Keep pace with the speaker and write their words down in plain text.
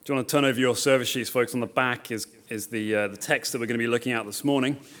Do you want to turn over your service sheets, folks? On the back is the text that we're going to be looking at this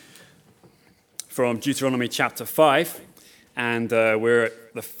morning from Deuteronomy chapter 5. And we're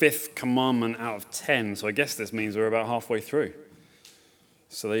at the fifth commandment out of 10. So I guess this means we're about halfway through.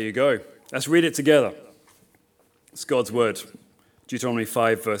 So there you go. Let's read it together. It's God's word. Deuteronomy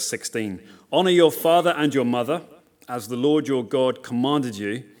 5, verse 16. Honor your father and your mother, as the Lord your God commanded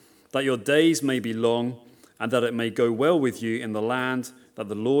you, that your days may be long, and that it may go well with you in the land that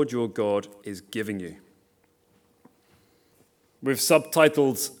the Lord your God is giving you. We've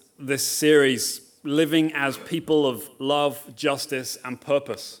subtitled this series, Living as People of Love, Justice, and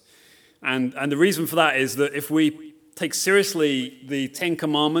Purpose. And the reason for that is that if we take seriously the Ten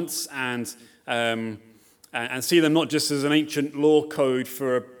Commandments and see them not just as an ancient law code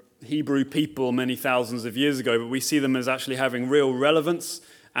for Hebrew people many thousands of years ago, but we see them as actually having real relevance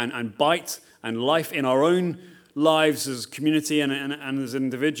and bite and life in our own lives as a community and as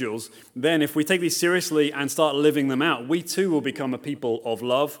individuals, then if we take these seriously and start living them out, we too will become a people of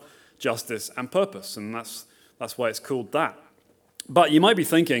love, justice, and purpose. And that's why it's called that. But you might be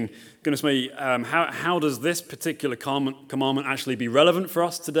thinking, goodness me, how does this particular commandment actually be relevant for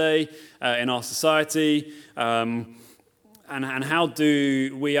us today in our society? And how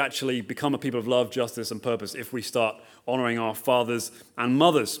do we actually become a people of love, justice, and purpose if we start honoring our fathers and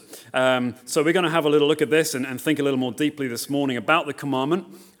mothers? So we're going to have a little look at this and think a little more deeply this morning about the commandment.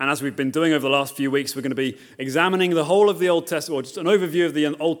 And as we've been doing over the last few weeks, we're going to be examining the whole of the Old Testament, or just an overview of the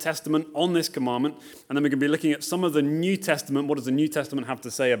Old Testament on this commandment. And then we're going to be looking at some of the New Testament. What does the New Testament have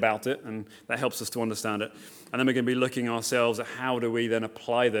to say about it? And that helps us to understand it. And then we're going to be looking ourselves at how do we then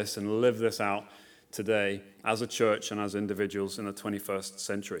apply this and live this out today as a church and as individuals in the 21st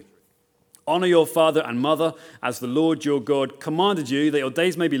century. Honor your father and mother as the Lord your God commanded you, that your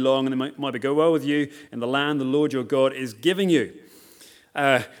days may be long and they might go well with you in the land the Lord your God is giving you.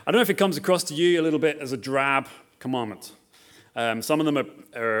 I don't know if it comes across to you a little bit as a drab commandment. Some of them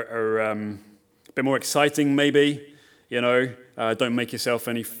are a bit more exciting, maybe. Don't make yourself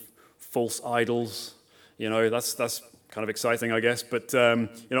any false idols. That's kind of exciting, I guess. But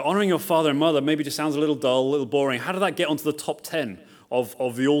honoring your father and mother maybe just sounds a little dull, a little boring. How did that get onto the top 10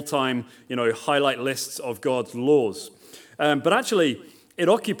 of the all-time, highlight lists of God's laws? But actually, it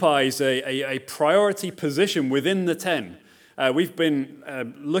occupies a priority position within the 10. We've been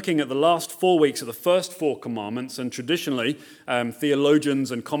looking at the last 4 weeks of the first 4 commandments, and traditionally,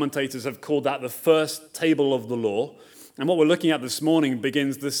 theologians and commentators have called that the first table of the law. And what we're looking at this morning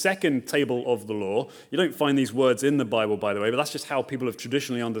begins the second table of the law. You don't find these words in the Bible, by the way, but that's just how people have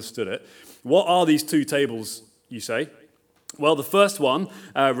traditionally understood it. What are these 2 tables, you say? Well, the first one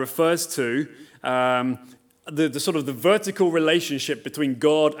refers to the sort of the vertical relationship between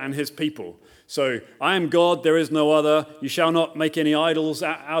God and his people. So, I am God, there is no other. You shall not make any idols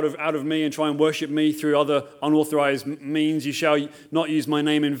out of me and try and worship me through other unauthorized means. You shall not use my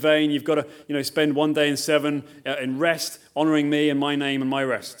name in vain. You've got to, spend 1 day in 7 in rest, honoring me and my name and my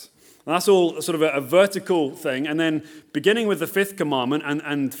rest. And that's all sort of a vertical thing. And then beginning with the 5th commandment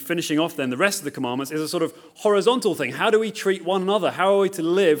and finishing off then the rest of the commandments is a sort of horizontal thing. How do we treat one another? How are we to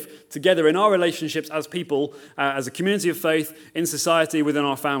live together in our relationships as people, as a community of faith, in society, within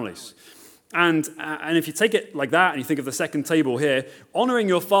our families? And if you take it like that and you think of the second table here, honoring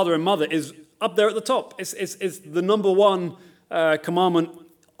your father and mother is up there at the top. It's the number 1 commandment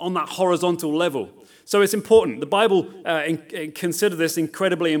on that horizontal level. So it's important. The Bible consider this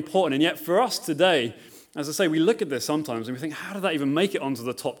incredibly important. And yet for us today, as I say, we look at this sometimes and we think, how did that even make it onto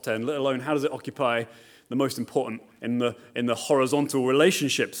the top 10, let alone how does it occupy the most important in the horizontal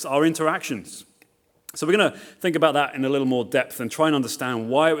relationships, our interactions? So we're going to think about that in a little more depth and try and understand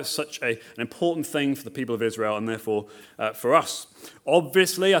why it was such an important thing for the people of Israel and therefore for us.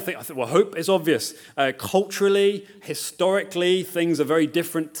 Obviously, I hope it's obvious. Culturally, historically, things are very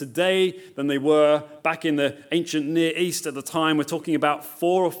different today than they were back in the ancient Near East at the time. We're talking about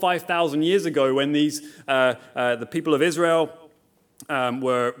 4,000 or 5,000 years ago when the people of Israel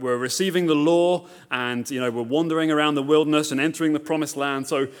were receiving the law and were wandering around the wilderness and entering the promised land.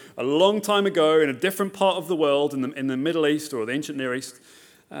 So a long time ago in a different part of the world, in the Middle East or the ancient Near East.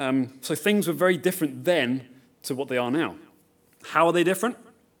 So things were very different then to what they are now. How are they different?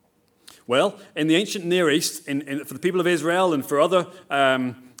 Well, in the ancient Near East, for the people of Israel and for other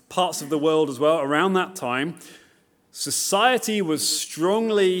parts of the world as well, around that time, society was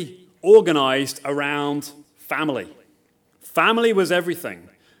strongly organized around family. Family was everything.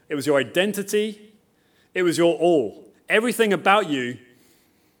 It was your identity. It was your all. Everything about you,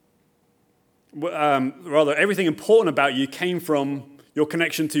 everything important about you came from your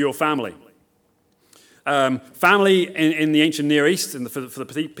connection to your family. Family in the ancient Near East, and for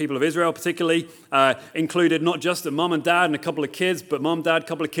the people of Israel particularly, included not just a mom and dad and a couple of kids, but mom, dad,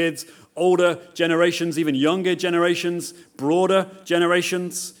 couple of kids, older generations, even younger generations, broader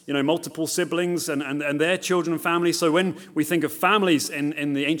generations, multiple siblings and their children and families. So when we think of families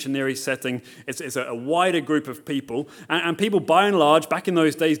in the ancient Near East setting, it's a wider group of people. And people, by and large, back in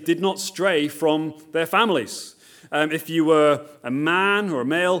those days, did not stray from their families. If you were a man or a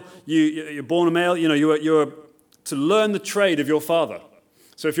male, you're born a male, you were to learn the trade of your father.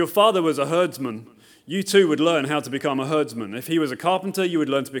 So if your father was a herdsman, you too would learn how to become a herdsman. If he was a carpenter, you would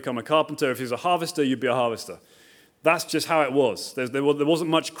learn to become a carpenter. If he was a harvester, you'd be a harvester. That's just how it was. There wasn't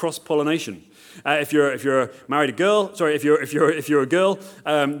much cross-pollination. If you're a girl,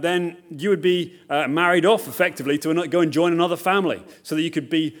 then you would be married off effectively to go and join another family, so that you could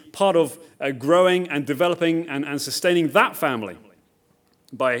be part of growing and developing and sustaining that family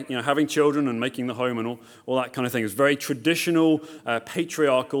by having children and making the home and all that kind of thing. It's a very traditional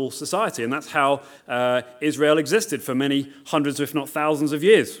patriarchal society, and that's how Israel existed for many hundreds, if not thousands of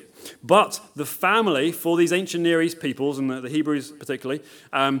years. But the family, for these ancient Near East peoples, and the Hebrews particularly,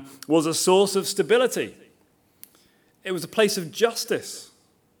 was a source of stability. It was a place of justice,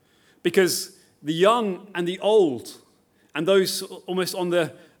 because the young and the old, and those almost on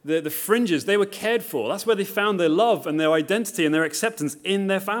the fringes, they were cared for. That's where they found their love and their identity and their acceptance in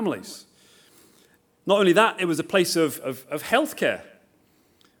their families. Not only that, it was a place of health care.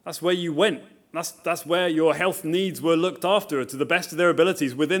 That's where you went. That's where your health needs were looked after to the best of their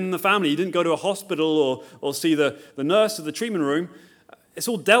abilities within the family. You didn't go to a hospital or see the nurse or the treatment room. It's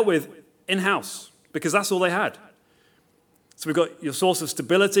all dealt with in-house, because that's all they had. So we've got your source of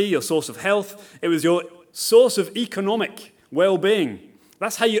stability, your source of health. It was your source of economic well-being.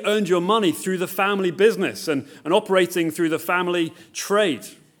 That's how you earned your money, through the family business and operating through the family trade.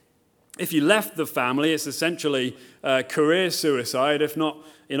 If you left the family, it's essentially career suicide, if not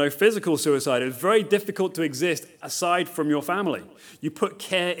physical suicide. It's very difficult to exist aside from your family. You put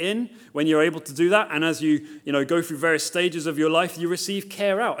care in when you're able to do that, and as you go through various stages of your life, you receive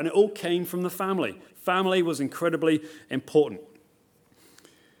care out, and it all came from the family. Family was incredibly important.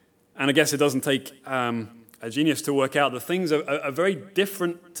 And I guess it doesn't take a genius to work out that things are very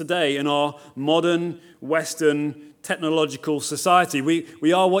different today in our modern, Western, technological society.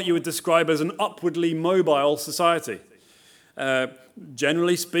 We are what you would describe as an upwardly mobile society.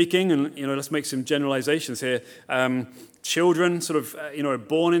 Generally speaking, and let's make some generalizations here, children sort of are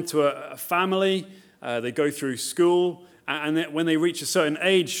born into a family, they go through school, and then when they reach a certain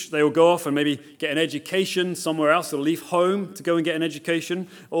age, they will go off and maybe get an education somewhere else. They'll leave home to go and get an education,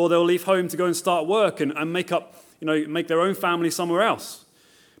 or they'll leave home to go and start work and make their own family somewhere else.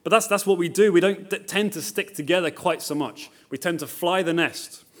 But that's what we do. We don't tend to stick together quite so much. We tend to fly the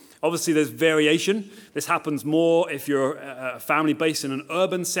nest. Obviously, there's variation. This happens more if you're a family based in an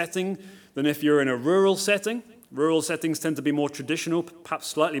urban setting than if you're in a rural setting. Rural settings tend to be more traditional, perhaps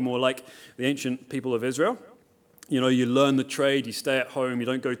slightly more like the ancient people of Israel. You learn the trade, you stay at home, you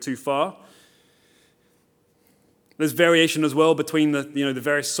don't go too far. There's variation as well between the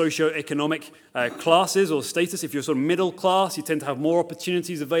various socio-economic classes or status. If you're sort of middle class, you tend to have more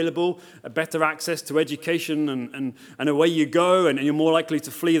opportunities available, better access to education, and away you go, and you're more likely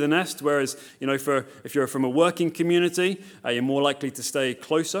to flee the nest. Whereas, if you're from a working community, you're more likely to stay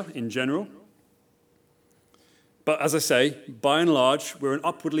closer in general. But as I say, by and large, we're an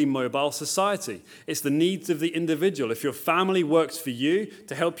upwardly mobile society. It's the needs of the individual. If your family works for you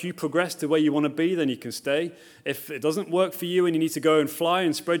to help you progress to where you want to be, then you can stay. If it doesn't work for you and you need to go and fly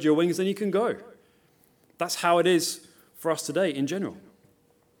and spread your wings, then you can go. That's how it is for us today in general.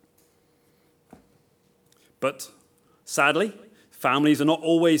 But sadly, families are not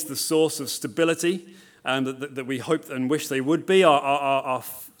always the source of stability that we hope and wish they would be. Our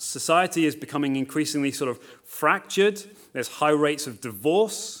society is becoming increasingly sort of fractured. There's high rates of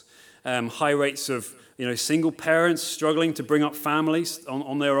divorce, high rates of single parents struggling to bring up families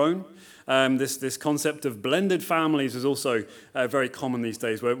on their own. This concept of blended families is also very common these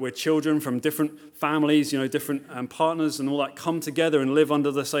days, where children from different families, different partners and all that come together and live under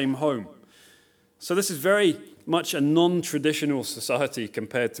the same home. So this is very much a non-traditional society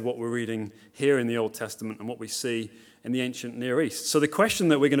compared to what we're reading here in the Old Testament and what we see in the ancient Near East. So the question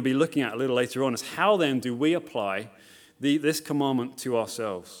that we're going to be looking at a little later on is, how then do we apply this commandment to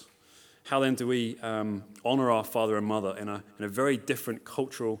ourselves? How then do we honor our father and mother in a very different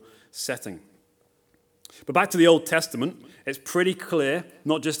cultural setting? But back to the Old Testament, it's pretty clear,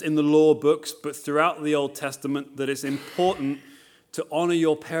 not just in the law books, but throughout the Old Testament, that it's important to honor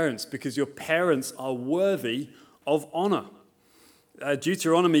your parents, because your parents are worthy of honor.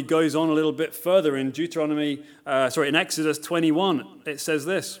 Deuteronomy goes on a little bit further. In in Exodus 21, it says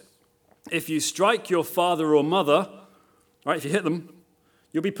this: if you strike your father or mother, right, if you hit them,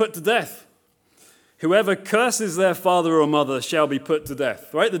 you'll be put to death. Whoever curses their father or mother shall be put to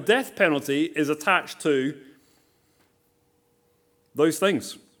death. Right? The death penalty is attached to those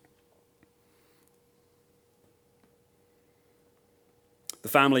things. The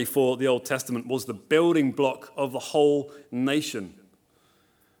family for the Old Testament was the building block of the whole nation,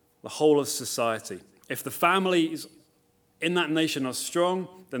 the whole of society. If the families in that nation are strong,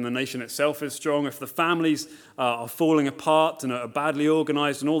 then the nation itself is strong. If the families are falling apart and are badly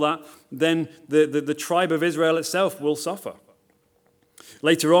organized and all that, then the tribe of Israel itself will suffer.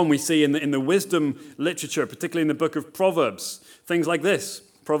 Later on, we see in the wisdom literature, particularly in the book of Proverbs, things like this.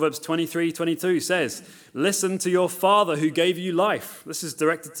 Proverbs 23:22 says, listen to your father who gave you life. This is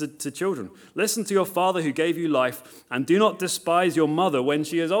directed to children. Listen to your father who gave you life, and do not despise your mother when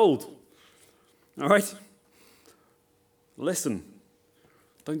she is old. All right? Listen.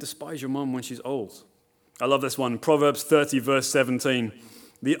 Don't despise your mom when she's old. I love this one. Proverbs 30, verse 17.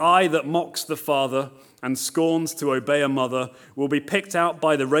 The eye that mocks the father and scorns to obey a mother will be picked out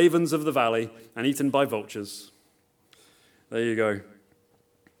by the ravens of the valley and eaten by vultures. There you go.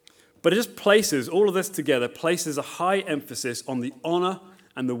 But it just places, all of this together, places a high emphasis on the honor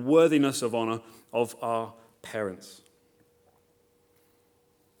and the worthiness of honor of our parents.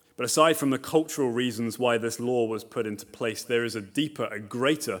 But aside from the cultural reasons why this law was put into place, there is a deeper, a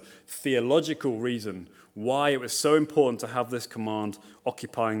greater theological reason why it was so important to have this command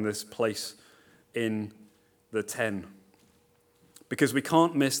occupying this place in the 10. Because we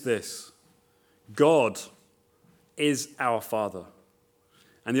can't miss this. God is our Father.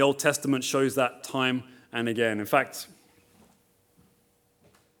 And the Old Testament shows that time and again. In fact,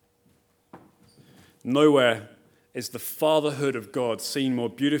 nowhere is the fatherhood of God seen more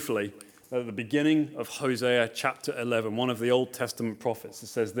beautifully than at the beginning of Hosea chapter 11, one of the Old Testament prophets. It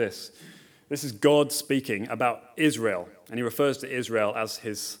says this. This is God speaking about Israel, and he refers to Israel as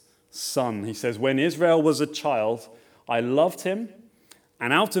his son. He says, when Israel was a child, I loved him,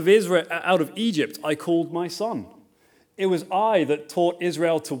 and out of Egypt I called my son. It was I that taught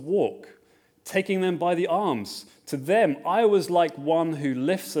Israel to walk, taking them by the arms. To them I was like one who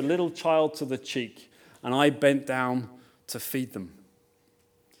lifts a little child to the cheek, and I bent down to feed them.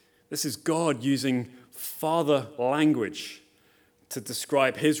 This is God using father language to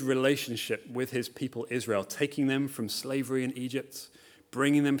describe his relationship with his people Israel, taking them from slavery in Egypt,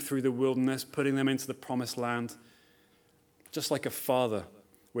 bringing them through the wilderness, putting them into the promised land, just like a father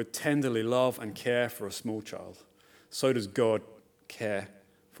would tenderly love and care for a small child. So does God care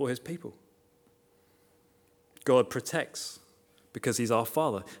for his people. God protects because he's our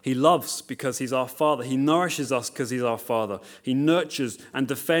Father. He loves because he's our Father. He nourishes us because he's our Father. He nurtures and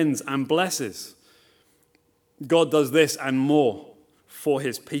defends and blesses. God does this and more for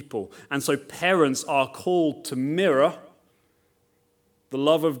his people. And so parents are called to mirror the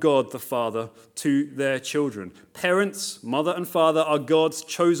love of God the Father to their children. Parents, mother and father, are God's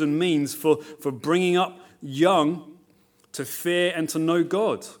chosen means for bringing up young to fear and to know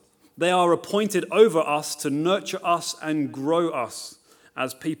God. They are appointed over us to nurture us and grow us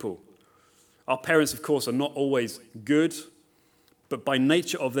as people. Our parents, of course, are not always good, but by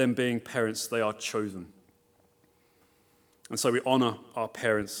nature of them being parents, they are chosen. And so we honor our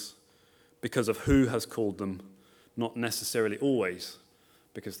parents because of who has called them, not necessarily always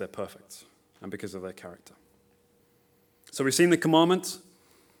because they're perfect and because of their character. So we've seen the commandment,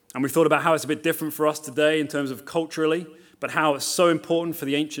 and we've thought about how it's a bit different for us today in terms of culturally, but how it's so important for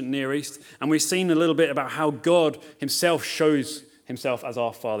the ancient Near East. And we've seen a little bit about how God himself shows himself as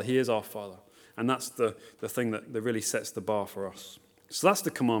our Father. He is our Father. And that's the thing that really sets the bar for us. So that's the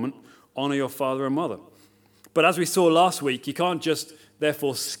commandment, honor your father and mother. But as we saw last week, you can't just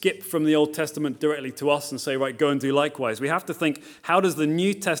therefore skip from the Old Testament directly to us and say, right, go and do likewise. We have to think, how does the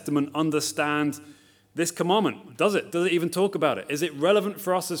New Testament understand this commandment? Does it even talk about it? Is it relevant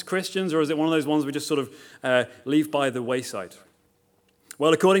for us as Christians, or is it one of those ones we just sort of leave by the wayside?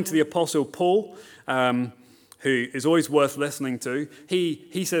 Well, according to the Apostle Paul, who is always worth listening to,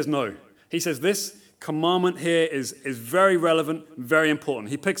 he says no. He says this commandment here is very relevant, very important.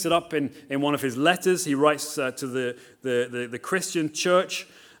 He picks it up in one of his letters. He writes to the Christian church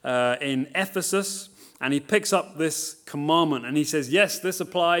in Ephesus, and he picks up this commandment, and he says, yes, this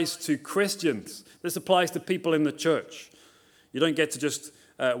applies to Christians. This applies to people in the church. You don't get to just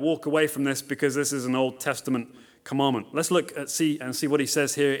walk away from this because this is an Old Testament commandment. Let's look at see what he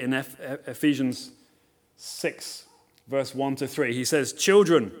says here in Ephesians 6, verse 1 to 3. He says,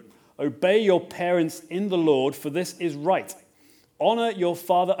 children, obey your parents in the Lord, for this is right. honor your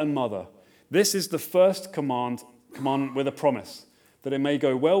father and mother. This is the first commandment with a promise, that it may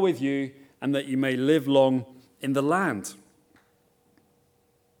go well with you and that you may live long in the land.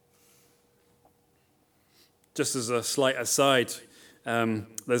 Just as a slight aside,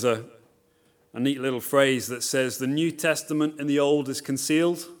 there's a neat little phrase that says, the New Testament in the Old is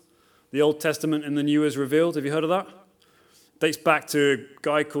concealed, the Old Testament in the New is revealed. Have you heard of that? It dates back to a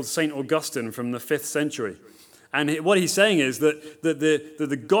guy called St. Augustine from the 5th century. And what he's saying is that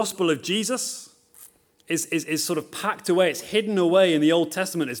the gospel of Jesus is sort of packed away. It's hidden away in the Old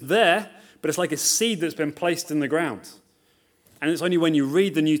Testament. It's there, but it's like a seed that's been placed in the ground. And it's only when you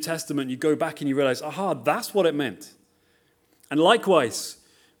read the New Testament, you go back and you realize, aha, that's what it meant. And likewise,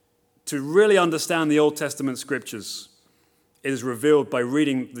 to really understand the Old Testament scriptures, it is revealed by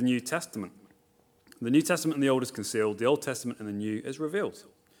reading the New Testament. The New Testament in the Old is concealed. The Old Testament in the New is revealed.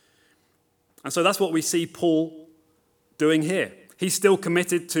 And so that's what we see Paul doing here. He's still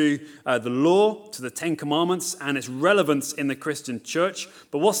committed to the law, to the Ten Commandments, and its relevance in the Christian church.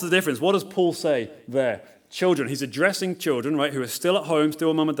 But what's the difference? What does Paul say there? Children. He's addressing children, right, who are still at home, still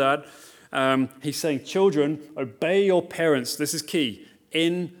with mum and dad. He's saying, children, obey your parents. This is key.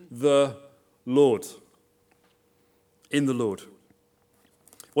 In the Lord. In the Lord.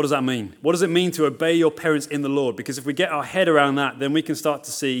 What does that mean? What does it mean to obey your parents in the Lord? Because if we get our head around that, then we can start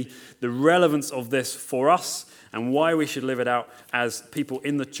to see the relevance of this for us and why we should live it out as people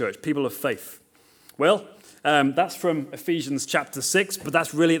in the church, people of faith. Well, that's from Ephesians chapter 6, but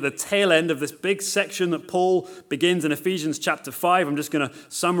that's really at the tail end of this big section that Paul begins in Ephesians chapter 5. I'm just going to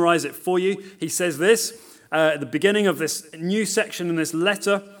summarize it for you. He says this at the beginning of this new section in this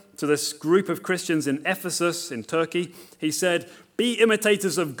letter to this group of Christians in Ephesus, in Turkey. He said, be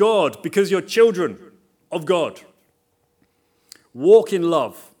imitators of God because you're children of God. Walk in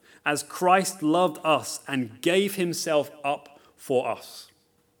love as Christ loved us and gave himself up for us.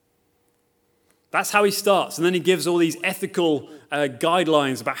 That's how he starts. And then he gives all these ethical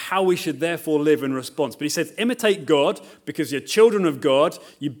guidelines about how we should therefore live in response. But he says, imitate God because you're children of God.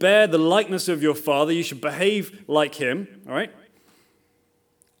 You bear the likeness of your Father. You should behave like him. All right?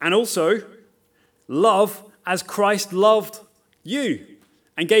 And also, love as Christ loved you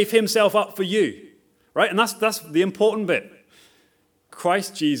and gave himself up for you. Right? And that's the important bit.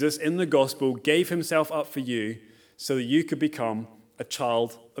 Christ Jesus in the gospel gave himself up for you so that you could become a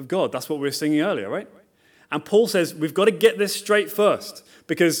child of God. That's what we were singing earlier, right? And Paul says we've got to get this straight first,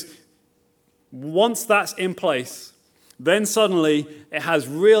 because once that's in place, then suddenly it has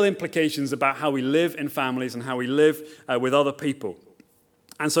real implications about how we live in families and how we live with other people.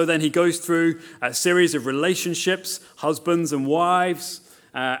 And so then he goes through a series of relationships, husbands and wives,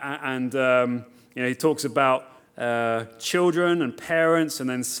 and he talks about children and parents, and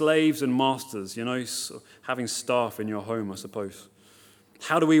then slaves and masters, having staff in your home, I suppose.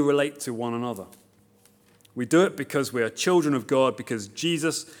 How do we relate to one another? We do it because we are children of God, because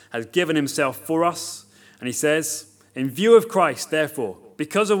Jesus has given himself for us. And he says, in view of Christ, therefore,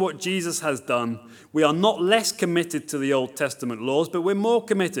 because of what Jesus has done, we are not less committed to the Old Testament laws, but we're more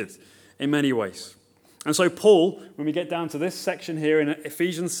committed in many ways. And so Paul, when we get down to this section here in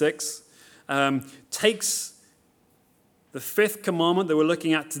Ephesians 6, takes the fifth commandment that we're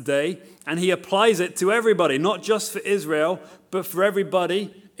looking at today, and he applies it to everybody, not just for Israel, but for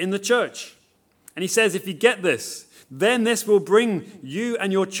everybody in the church. And he says, if you get this, then this will bring you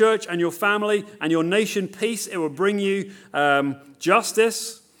and your church and your family and your nation peace. It will bring you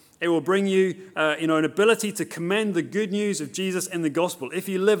justice. It will bring you, an ability to commend the good news of Jesus in the gospel if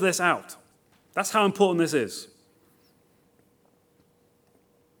you live this out. That's how important this is.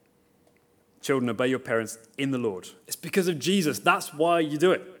 Children, obey your parents in the Lord. It's because of Jesus. That's why you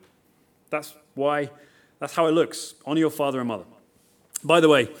do it. That's how it looks. Honor your father and mother. By the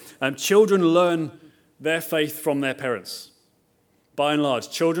way, children learn their faith from their parents. By and large,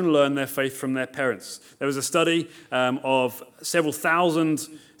 children learn their faith from their parents. There was a study of several thousand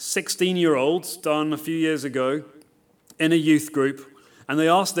 16-year-olds done a few years ago in a youth group, and they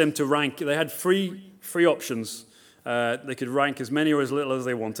asked them to rank. They had three options. They could rank as many or as little as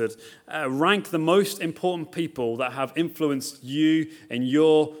they wanted. Rank the most important people that have influenced you in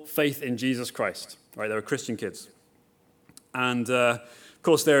your faith in Jesus Christ. Right, they were Christian kids. And of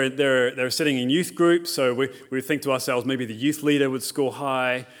course, they're sitting in youth groups, so we would think to ourselves, maybe the youth leader would score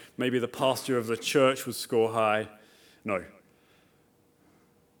high, maybe the pastor of the church would score high. No.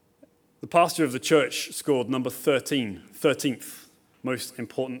 The pastor of the church scored number 13th most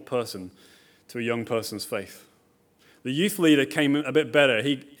important person to a young person's faith. The youth leader came a bit better.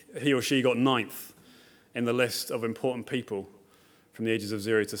 He or she got 9th in the list of important people from the ages of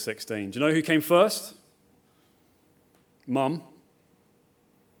 0 to 16. Do you know who came first? Mum.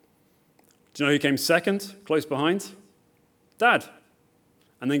 Do you know who came second, close behind? Dad.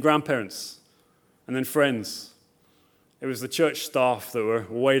 And then grandparents. And then friends. It was the church staff that were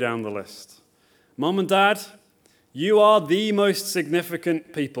way down the list. Mom and Dad, you are the most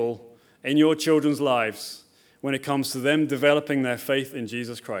significant people in your children's lives when it comes to them developing their faith in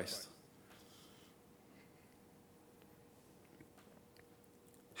Jesus Christ.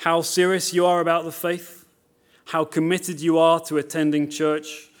 How serious you are about the faith, how committed you are to attending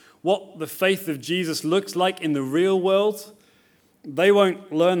church, what the faith of Jesus looks like in the real world, they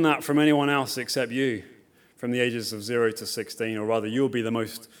won't learn that from anyone else except you from the ages of 0 to 16, or rather you'll be the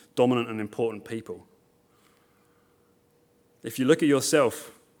most dominant and important people. If you look at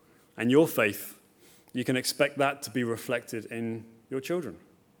yourself and your faith, you can expect that to be reflected in your children.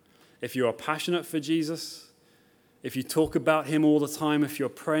 If you are passionate for Jesus, if you talk about him all the time, if you're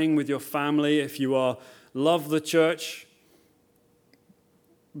praying with your family, if you love the church,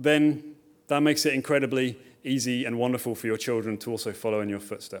 then that makes it incredibly easy and wonderful for your children to also follow in your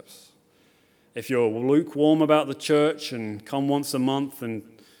footsteps. If you're lukewarm about the church and come once a month and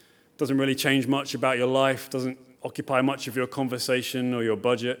doesn't really change much about your life, doesn't occupy much of your conversation or your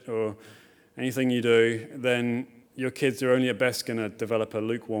budget or anything you do, then your kids are only at best going to develop a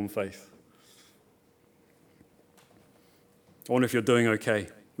lukewarm faith. I wonder if you're doing okay.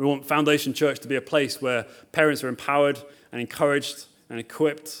 We want Foundation Church to be a place where parents are empowered and encouraged and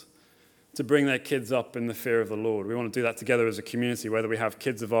equipped to bring their kids up in the fear of the Lord. We want to do that together as a community, whether we have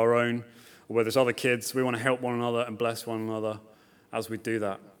kids of our own or whether there's other kids. We want to help one another and bless one another as we do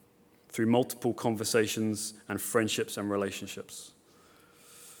that through multiple conversations and friendships and relationships.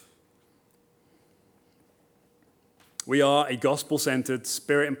 We are a gospel-centered,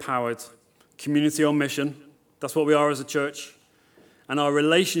 spirit-empowered community on mission. That's what we are as a church. And our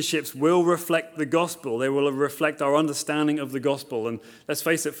relationships will reflect the gospel. They will reflect our understanding of the gospel. And let's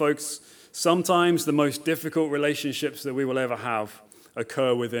face it, folks, sometimes the most difficult relationships that we will ever have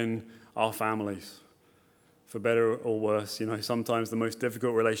occur within our families. For better or worse, sometimes the most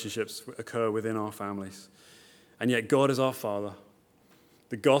difficult relationships occur within our families. And yet God is our Father.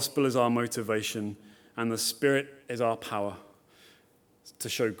 The gospel is our motivation. And the Spirit is our power to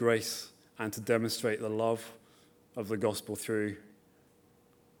show grace and to demonstrate the love of the gospel through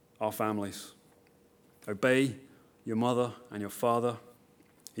our families. Obey your mother and your father.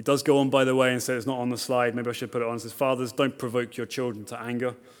 He does go on, by the way, and say it's not on the slide. Maybe I should put it on. It says, fathers, don't provoke your children to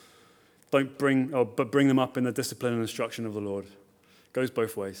anger. But bring them up in the discipline and instruction of the Lord. It goes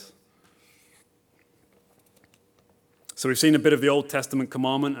both ways. So we've seen a bit of the Old Testament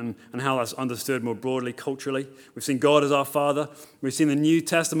commandment and how that's understood more broadly, culturally. We've seen God as our Father. We've seen the New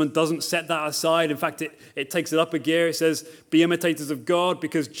Testament doesn't set that aside. In fact, it takes it up a gear. It says, be imitators of God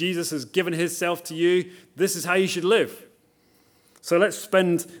because Jesus has given himself to you. This is how you should live. So let's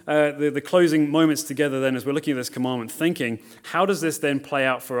spend the closing moments together then as we're looking at this commandment, thinking, how does this then play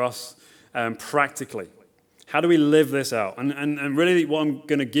out for us practically? How do we live this out? And really what I'm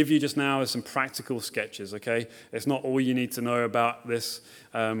going to give you just now is some practical sketches, okay? It's not all you need to know about this.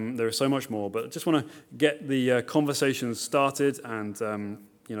 There is so much more, but I just want to get the conversation started and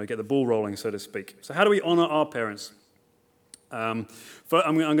get the ball rolling, so to speak. So how do we honor our parents? I'm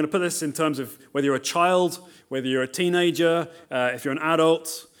going to put this in terms of whether you're a child, whether you're a teenager, if you're an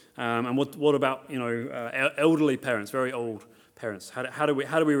adult, and what about elderly parents, very old parents. How do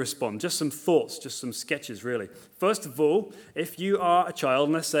we respond? Just some thoughts, just some sketches, really. First of all, if you are a child,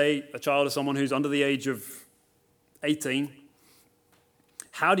 and let's say a child is someone who's under the age of 18,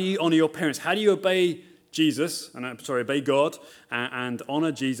 how do you honor your parents? How do you obey obey God and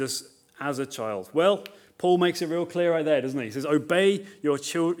honor Jesus as a child? Well, Paul makes it real clear right there, doesn't he? He says, obey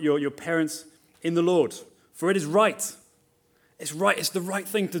your parents in the Lord, for it is right. It's right. It's the right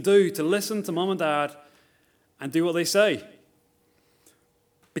thing to do, to listen to mom and dad and do what they say.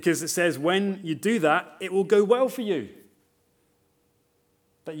 Because it says, when you do that, it will go well for you,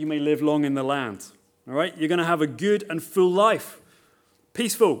 that you may live long in the land. All right? You're going to have a good and full life.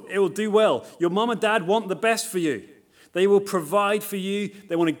 Peaceful. It will do well. Your mom and dad want the best for you. They will provide for you.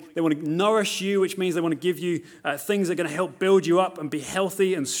 They want to nourish you, which means they want to give you things that are going to help build you up and be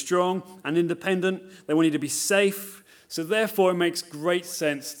healthy and strong and independent. They want you to be safe. So therefore, it makes great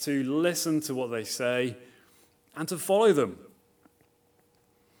sense to listen to what they say and to follow them.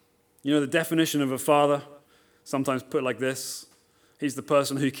 The definition of a father, sometimes put like this. He's the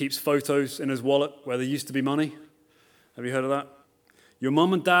person who keeps photos in his wallet where there used to be money. Have you heard of that? Your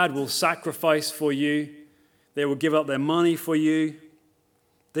mom and dad will sacrifice for you. They will give up their money for you.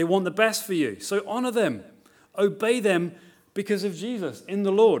 They want the best for you. So honor them. Obey them because of Jesus in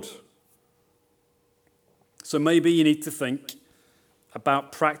the Lord. So maybe you need to think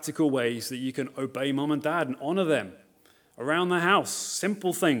about practical ways that you can obey mom and dad and honor them around the house.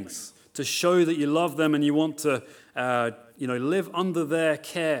 Simple things to show that you love them and you want to live under their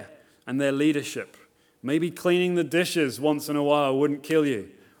care and their leadership. Maybe cleaning the dishes once in a while wouldn't kill you.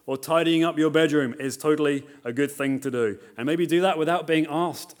 Or tidying up your bedroom is totally a good thing to do. And maybe do that without being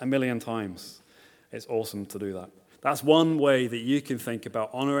asked a million times. It's awesome to do that. That's one way that you can think about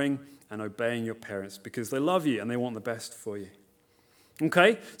honoring and obeying your parents because they love you and they want the best for you.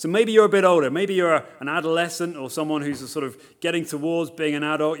 Okay, so maybe you're a bit older. Maybe you're an adolescent or someone who's sort of getting towards being an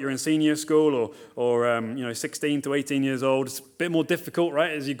adult. You're in senior school or 16 to 18 years old. It's a bit more difficult,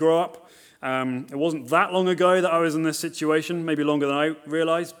 right, as you grow up. It wasn't that long ago that I was in this situation, maybe longer than I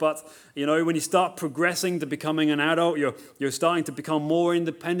realized. But, when you start progressing to becoming an adult, you're starting to become more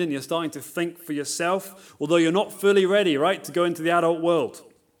independent. You're starting to think for yourself, although you're not fully ready, right, to go into the adult world.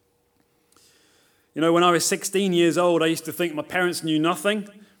 When I was 16 years old, I used to think my parents knew nothing,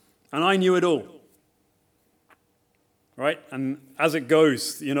 and I knew it all. Right? And as it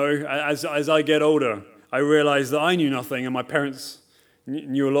goes, as I get older, I realize that I knew nothing, and my parents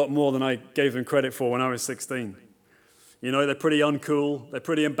knew a lot more than I gave them credit for when I was 16. They're pretty uncool, they're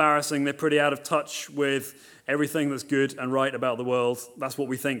pretty embarrassing, they're pretty out of touch with everything that's good and right about the world. That's what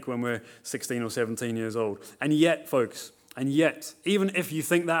we think when we're 16 or 17 years old. And yet, folks, even if you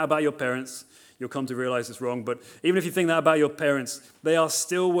think that about your parents, you'll come to realize it's wrong, but even if you think that about your parents, they are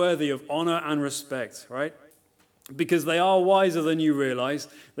still worthy of honor and respect, right? Because they are wiser than you realize.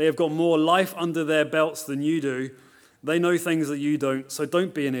 They have got more life under their belts than you do. They know things that you don't, so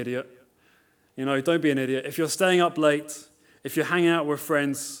don't be an idiot. Don't be an idiot. If you're staying up late, if you're hanging out with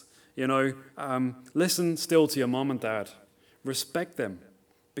friends, listen still to your mom and dad. Respect them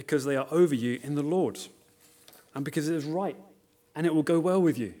because they are over you in the Lord and because it is right and it will go well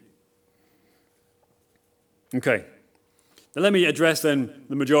with you. Okay, now let me address then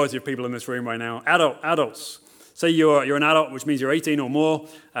the majority of people in this room right now. Adults. Say you're an adult, which means you're 18 or more.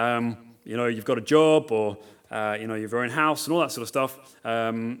 You've got a job or you have your own house and all that sort of stuff.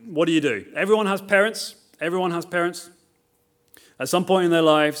 What do? Everyone has parents. Everyone has parents at some point in their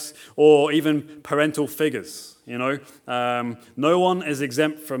lives, or even parental figures. No one is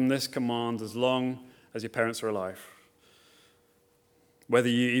exempt from this command as long as your parents are alive. Whether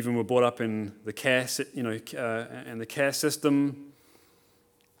you even were brought up in the care, in the care system,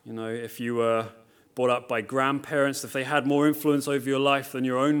 if you were brought up by grandparents, if they had more influence over your life than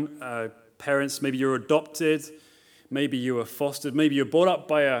your own parents, maybe you were adopted, maybe you were fostered, maybe you were brought up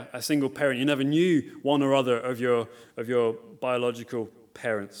by a single parent. You never knew one or other of your biological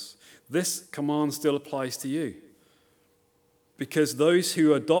parents. This command still applies to you. Because those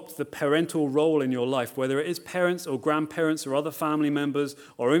who adopt the parental role in your life, whether it is parents or grandparents or other family members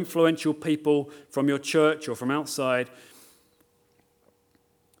or influential people from your church or from outside,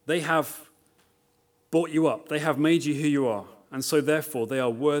 they have brought you up. They have made you who you are. And so therefore, they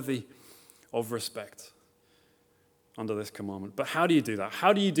are worthy of respect under this commandment. But how do you do that?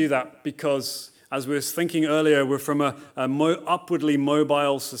 How do you do that? Because, as we were thinking earlier, we're from a upwardly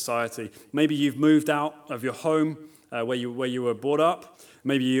mobile society. Maybe you've moved out of your home where you were brought up.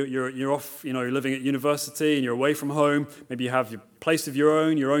 Maybe you're off, living at university and you're away from home. Maybe you have your place of your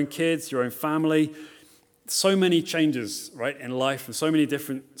own kids, your own family. So many changes, right, in life and so many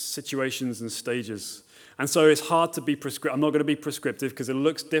different situations and stages. And so it's hard to be prescriptive. I'm not going to be prescriptive because it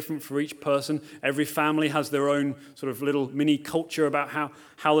looks different for each person. Every family has their own sort of little mini culture about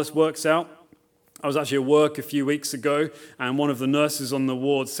how this works out. I was actually at work a few weeks ago, and one of the nurses on the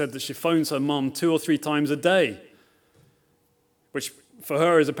ward said that she phones her mum 2 or 3 times a day, which for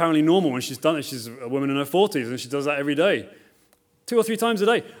her is apparently normal when she's done it. She's a woman in her 40s, and she does that every day. 2 or 3 times a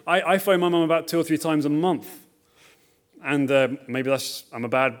day. I phone my mum about 2 or 3 times a month. And maybe I'm a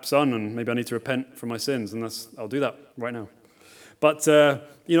bad son, and maybe I need to repent from my sins, and I'll do that right now. But,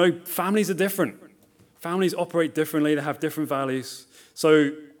 families are different. Families operate differently. They have different values.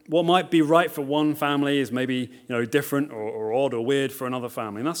 So what might be right for one family is maybe, different or odd or weird for another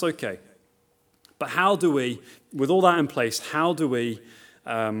family, and that's okay. But how do we, with all that in place, how do we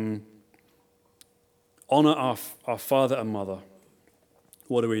honor our father and mother?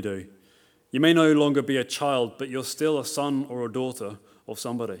 What do? You may no longer be a child, but you're still a son or a daughter of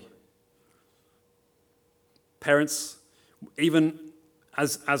somebody. Parents, even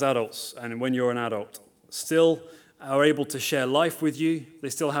as adults, and when you're an adult, still are able to share life with you. They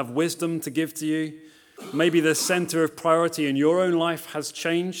still have wisdom to give to you. Maybe the center of priority in your own life has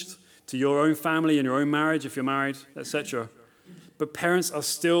changed to your own family and your own marriage, if you're married, etc. But parents are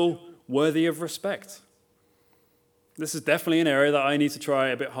still worthy of respect. This is definitely an area that I need to try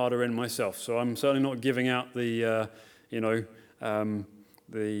a bit harder in myself. So I'm certainly not giving out the,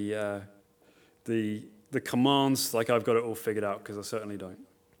 the commands like I've got it all figured out, because I certainly don't.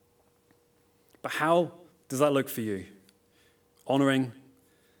 But how does that look for you? Honoring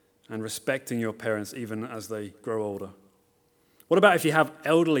and respecting your parents even as they grow older. What about if you have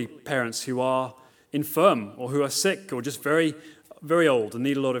elderly parents who are infirm or who are sick or just very, very old and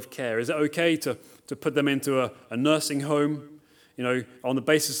need a lot of care? Is it okay to put them into a nursing home? You know, on the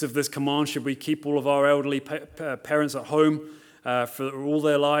basis of this command, should we keep all of our elderly parents at home for all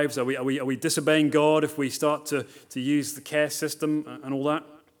their lives? Are we disobeying God if we start to use the care system and all that?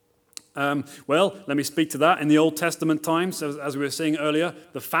 Well, let me speak to that. In the Old Testament times, as we were seeing earlier,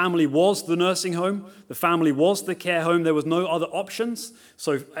 the family was the nursing home. The family was the care home. There was no other options.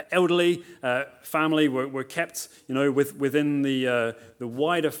 So elderly family were kept, within the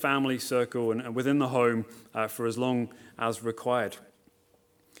wider family circle and within the home for as long as required.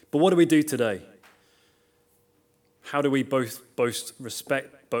 But what do we do today? How do we both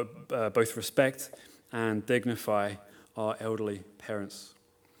respect and dignify our elderly parents?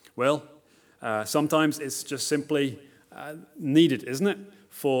 Well, sometimes it's just simply needed, isn't it,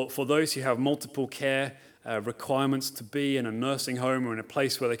 for those who have multiple care requirements to be in a nursing home or in a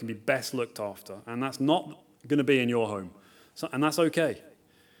place where they can be best looked after. And that's not going to be in your home. And that's okay.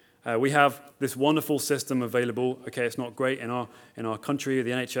 We have this wonderful system available. Okay, it's not great in our country,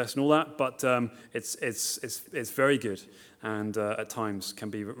 the NHS and all that, but it's very good and at times can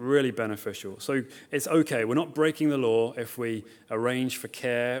be really beneficial. So it's okay. We're not breaking the law if we arrange for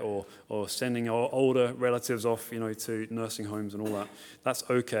care or sending our older relatives off, to nursing homes and all that. That's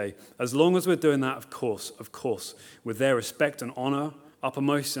okay. As long as we're doing that, of course, with their respect and honor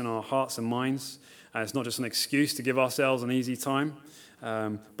uppermost in our hearts and minds. It's not just an excuse to give ourselves an easy time.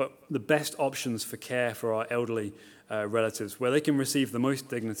 But the best options for care for our elderly relatives, where they can receive the most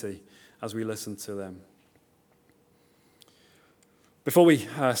dignity as we listen to them. Before we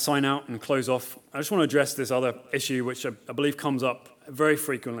sign out and close off, I just want to address this other issue, which I believe comes up very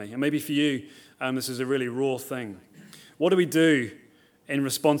frequently. And maybe for you, this is a really raw thing. What do we do in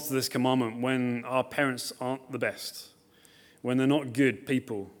response to this commandment when our parents aren't the best? When they're not good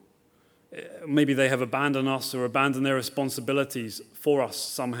people? Maybe they have abandoned us or abandoned their responsibilities for us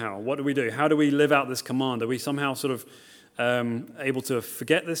somehow. What do we do? How do we live out this command? Are we somehow sort of able to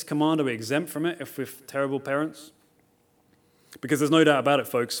forget this command? Are we exempt from it if we're terrible parents? Because there's no doubt about it,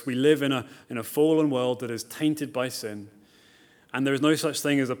 folks. We live in a fallen world that is tainted by sin. And there is no such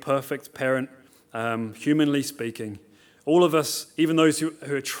thing as a perfect parent, humanly speaking. All of us, even those who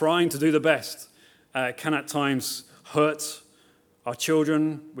are trying to do the best, can at times hurt our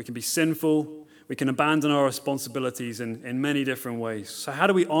children. We can be sinful. We can abandon our responsibilities in many different ways. So how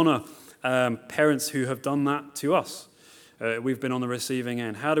do we honor parents who have done that to us? We've been on the receiving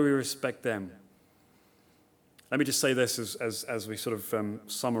end. How do we respect them? Let me just say this as we sort of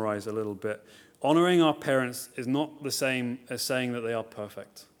summarize a little bit. Honoring our parents is not the same as saying that they are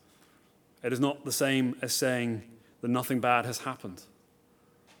perfect. It is not the same as saying that nothing bad has happened.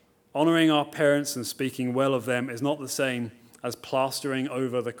 Honoring our parents and speaking well of them is not the same as plastering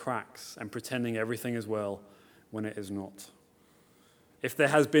over the cracks and pretending everything is well when it is not. If there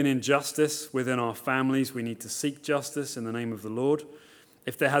has been injustice within our families, we need to seek justice in the name of the Lord.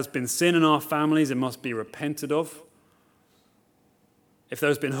 If there has been sin in our families, it must be repented of. If there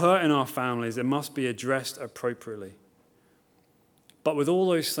has been hurt in our families, it must be addressed appropriately. But with all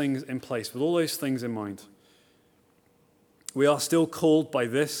those things in place, with all those things in mind, we are still called by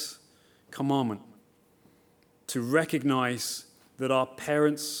this commandment to recognize that our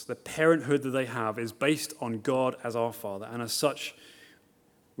parents, the parenthood that they have, is based on God as our Father. And as such,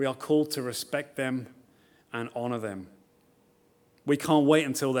 we are called to respect them and honor them. We can't wait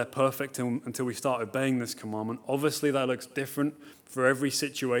until they're perfect, until we start obeying this commandment. Obviously, that looks different for every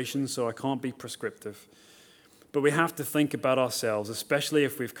situation, so I can't be prescriptive. But we have to think about ourselves, especially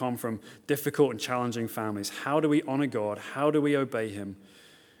if we've come from difficult and challenging families. How do we honor God? How do we obey Him,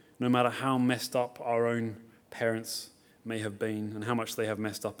 no matter how messed up our own parents may have been and how much they have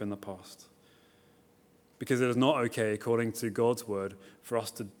messed up in the past? Because it is not okay, according to God's word, for us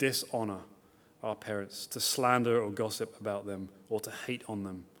to dishonor our parents, to slander or gossip about them, or to hate on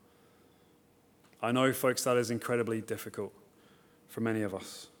them. I know, folks, that is incredibly difficult for many of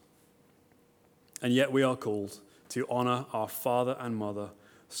us. And yet we are called to honor our father and mother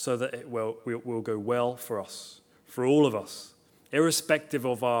so that it will go well for us, for all of us, irrespective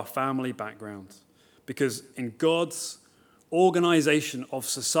of our family background. Because in God's organization of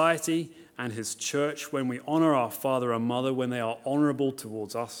society and His church, when we honor our father and mother, when they are honorable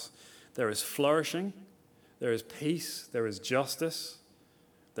towards us, there is flourishing, there is peace, there is justice,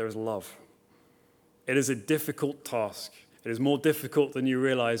 there is love. It is a difficult task, It is more difficult than you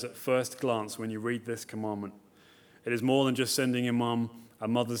realize at first glance when you read this commandment. It is more than just sending your mum a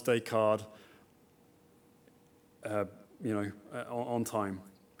Mother's Day card, on time.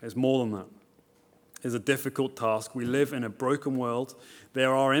 It's more than that. It's a difficult task. We live in a broken world.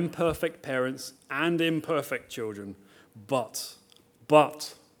 There are imperfect parents and imperfect children. But,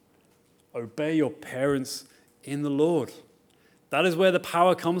 obey your parents in the Lord. That is where the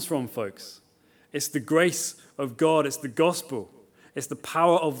power comes from, folks. It's the grace of God. It's the gospel. It's the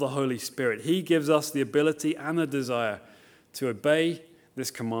power of the Holy Spirit. He gives us the ability and the desire to obey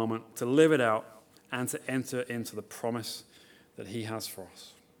this commandment, to live it out, and to enter into the promise that he has for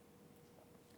us.